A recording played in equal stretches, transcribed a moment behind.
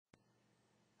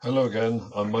Hello again,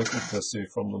 I'm Michael Plessy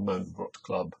from the Mandelbrot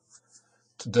Club.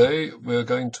 Today we're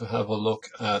going to have a look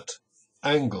at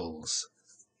angles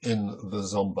in the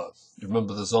Zomba. You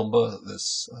remember the Zomba,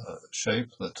 this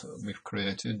shape that we've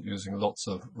created using lots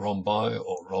of rhombi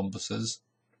or rhombuses?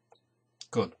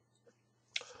 Good.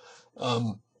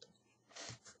 One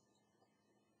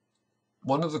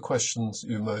of the questions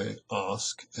you may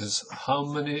ask is how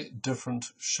many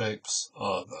different shapes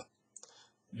are there?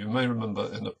 You may remember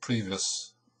in a previous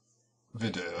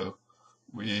video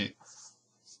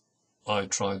I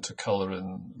tried to colour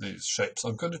in these shapes.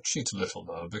 I'm going to cheat a little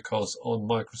now because on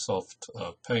Microsoft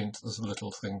Paint there's a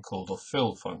little thing called a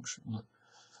fill function.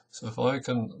 So if I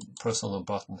can press on a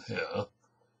button here,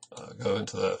 go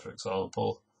into there for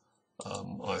example,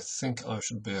 I think I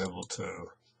should be able to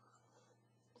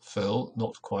fill,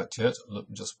 not quite yet. Let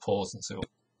me just pause and see.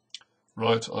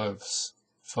 Right, I've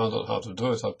found out how to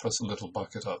do it. I press a little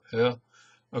bucket up here.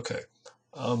 Okay,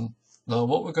 now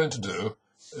what we're going to do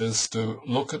is to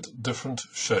look at different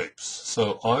shapes.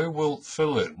 So I will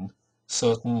fill in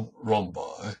certain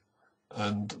rhombi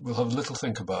and we'll have a little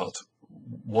think about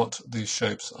what these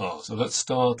shapes are. So let's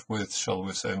start with, shall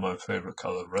we say, my favorite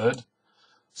color, red.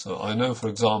 So I know, for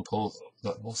example,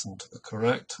 that wasn't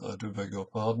correct. I do beg your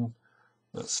pardon.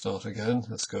 Let's start again.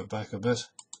 Let's go back a bit.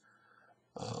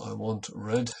 I want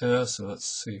red here, so let's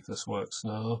see if this works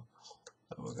now.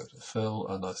 We'll go to fill,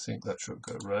 and I think that should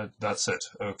go red. That's it.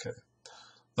 Okay.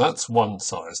 That's one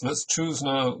size. Let's choose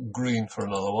now green for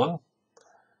another one.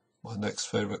 My next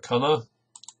favorite color.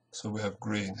 So we have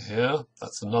green here.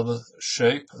 That's another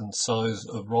shape and size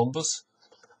of rhombus.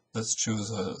 Let's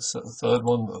choose a third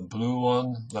one, a blue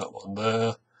one, that one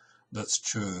there. Let's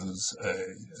choose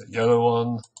a yellow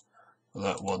one,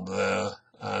 that one there.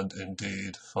 And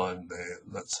indeed, finally,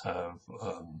 let's have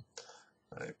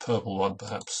a purple one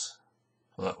perhaps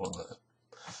for that one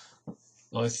there.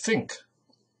 I think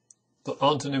there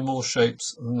aren't any more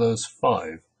shapes than those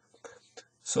 5.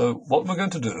 So what we're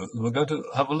going to do is we're going to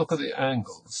have a look at the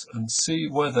angles and see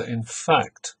whether in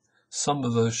fact some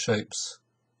of those shapes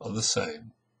are the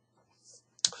same.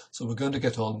 So we're going to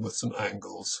get on with some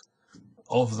angles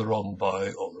of the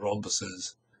rhombi or the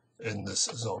rhombuses in this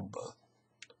Zomba.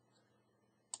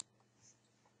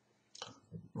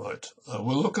 Right,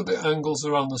 we'll look at the angles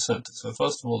around the center. So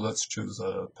first of all, let's choose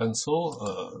a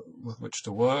pencil with which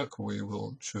to work. We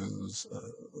will choose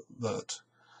that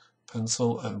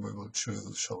pencil and we will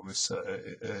choose, shall we say,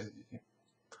 a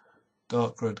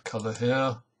dark red color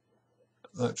here.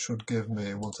 That should give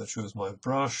me, once I choose my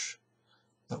brush,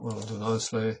 that will do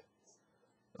nicely,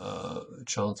 a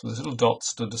chance with little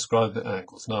dots to describe the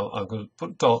angles. Now I'm going to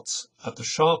put dots at the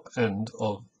sharp end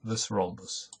of this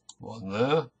rhombus. One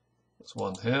there. There's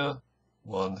one here,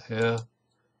 one here,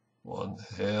 one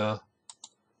here,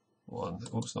 one,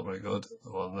 oops, not very good,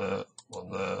 one there, one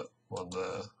there, one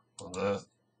there, one there,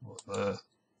 one there,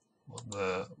 one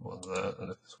there, one there,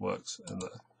 and if this works, in there.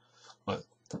 Right.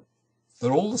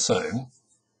 They're all the same.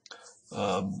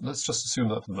 Let's just assume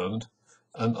that for the moment.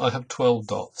 And I have 12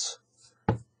 dots.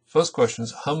 First question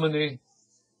is, how many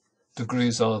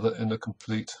degrees are there in a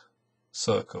complete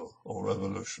circle or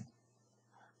revolution?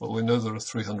 Well, we know there are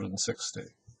 360.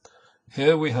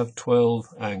 Here we have 12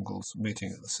 angles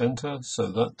meeting at the center,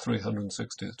 so that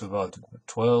 360 is divided by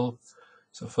 12.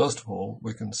 So first of all,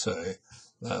 we can say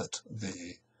that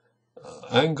the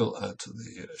angle at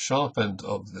the sharp end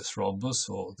of this rhombus,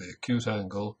 or the acute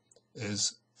angle,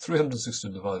 is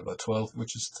 360 divided by 12,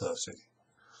 which is 30.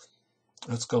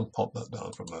 Let's go and pop that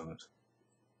down for a moment.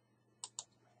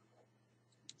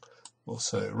 We'll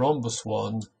say rhombus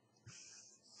 1.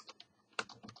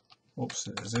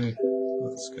 Oopsie-daisy.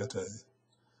 Let's get a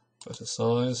better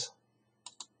size.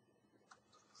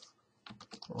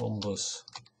 Rhombus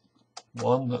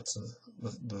 1, that's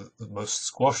the most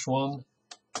squashed one.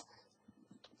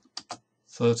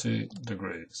 30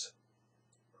 degrees.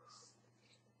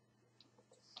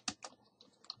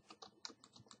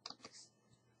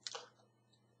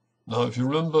 Now, if you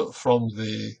remember from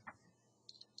the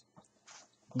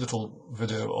little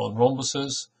video on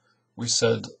rhombuses, we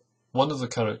said one of the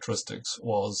characteristics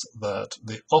was that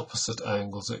the opposite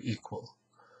angles are equal.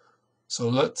 So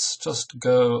let's just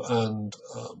go and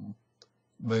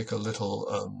make a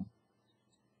little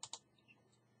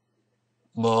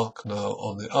mark now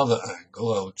on the other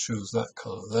angle. I'll choose that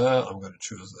color there. I'm going to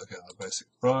choose again the basic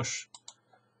brush.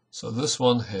 So this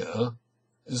one here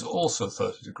is also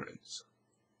 30 degrees.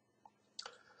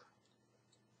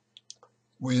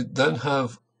 We then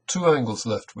have 2 angles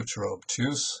left which are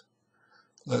obtuse.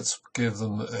 Let's give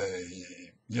them a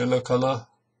yellow color.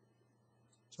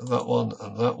 So that one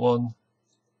and that one.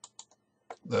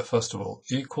 They're first of all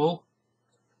equal.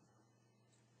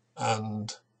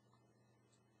 and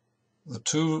the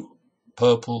 2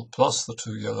 purple plus the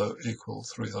 2 yellow equal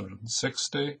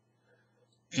 360.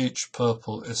 Each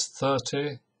purple is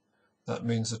 30. That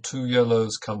means the 2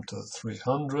 yellows come to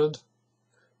 300.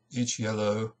 Each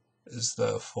yellow is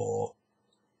therefore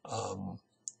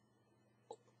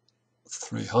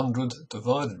 300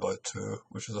 divided by 2,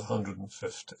 which is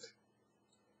 150.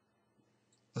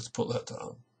 Let's put that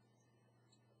down.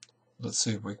 Let's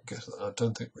see if we can get it. I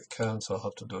don't think we can, so I'll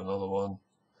have to do another one.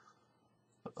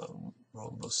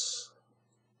 Rhombus.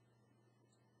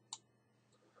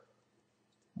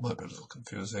 Might be a little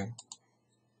confusing.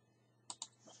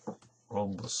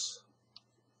 Rhombus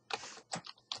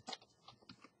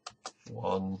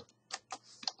 1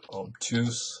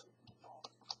 obtuse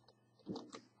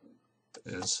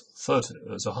is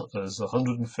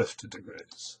 150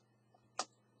 degrees.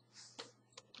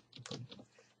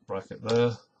 Bracket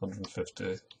there,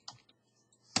 150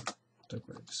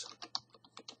 degrees.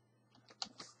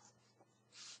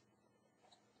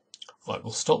 Right,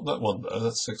 we'll stop that one there,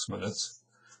 that's 6 minutes.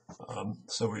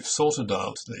 So we've sorted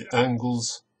out the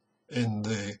angles in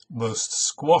the most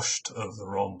squashed of the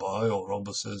rhombi or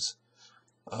rhombuses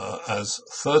as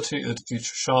 30 at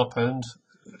each sharp end.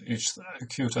 Each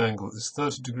acute angle is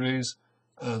 30 degrees,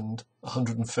 and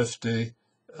 150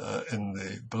 in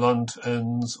the blunt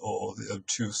ends or the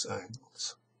obtuse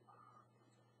angles.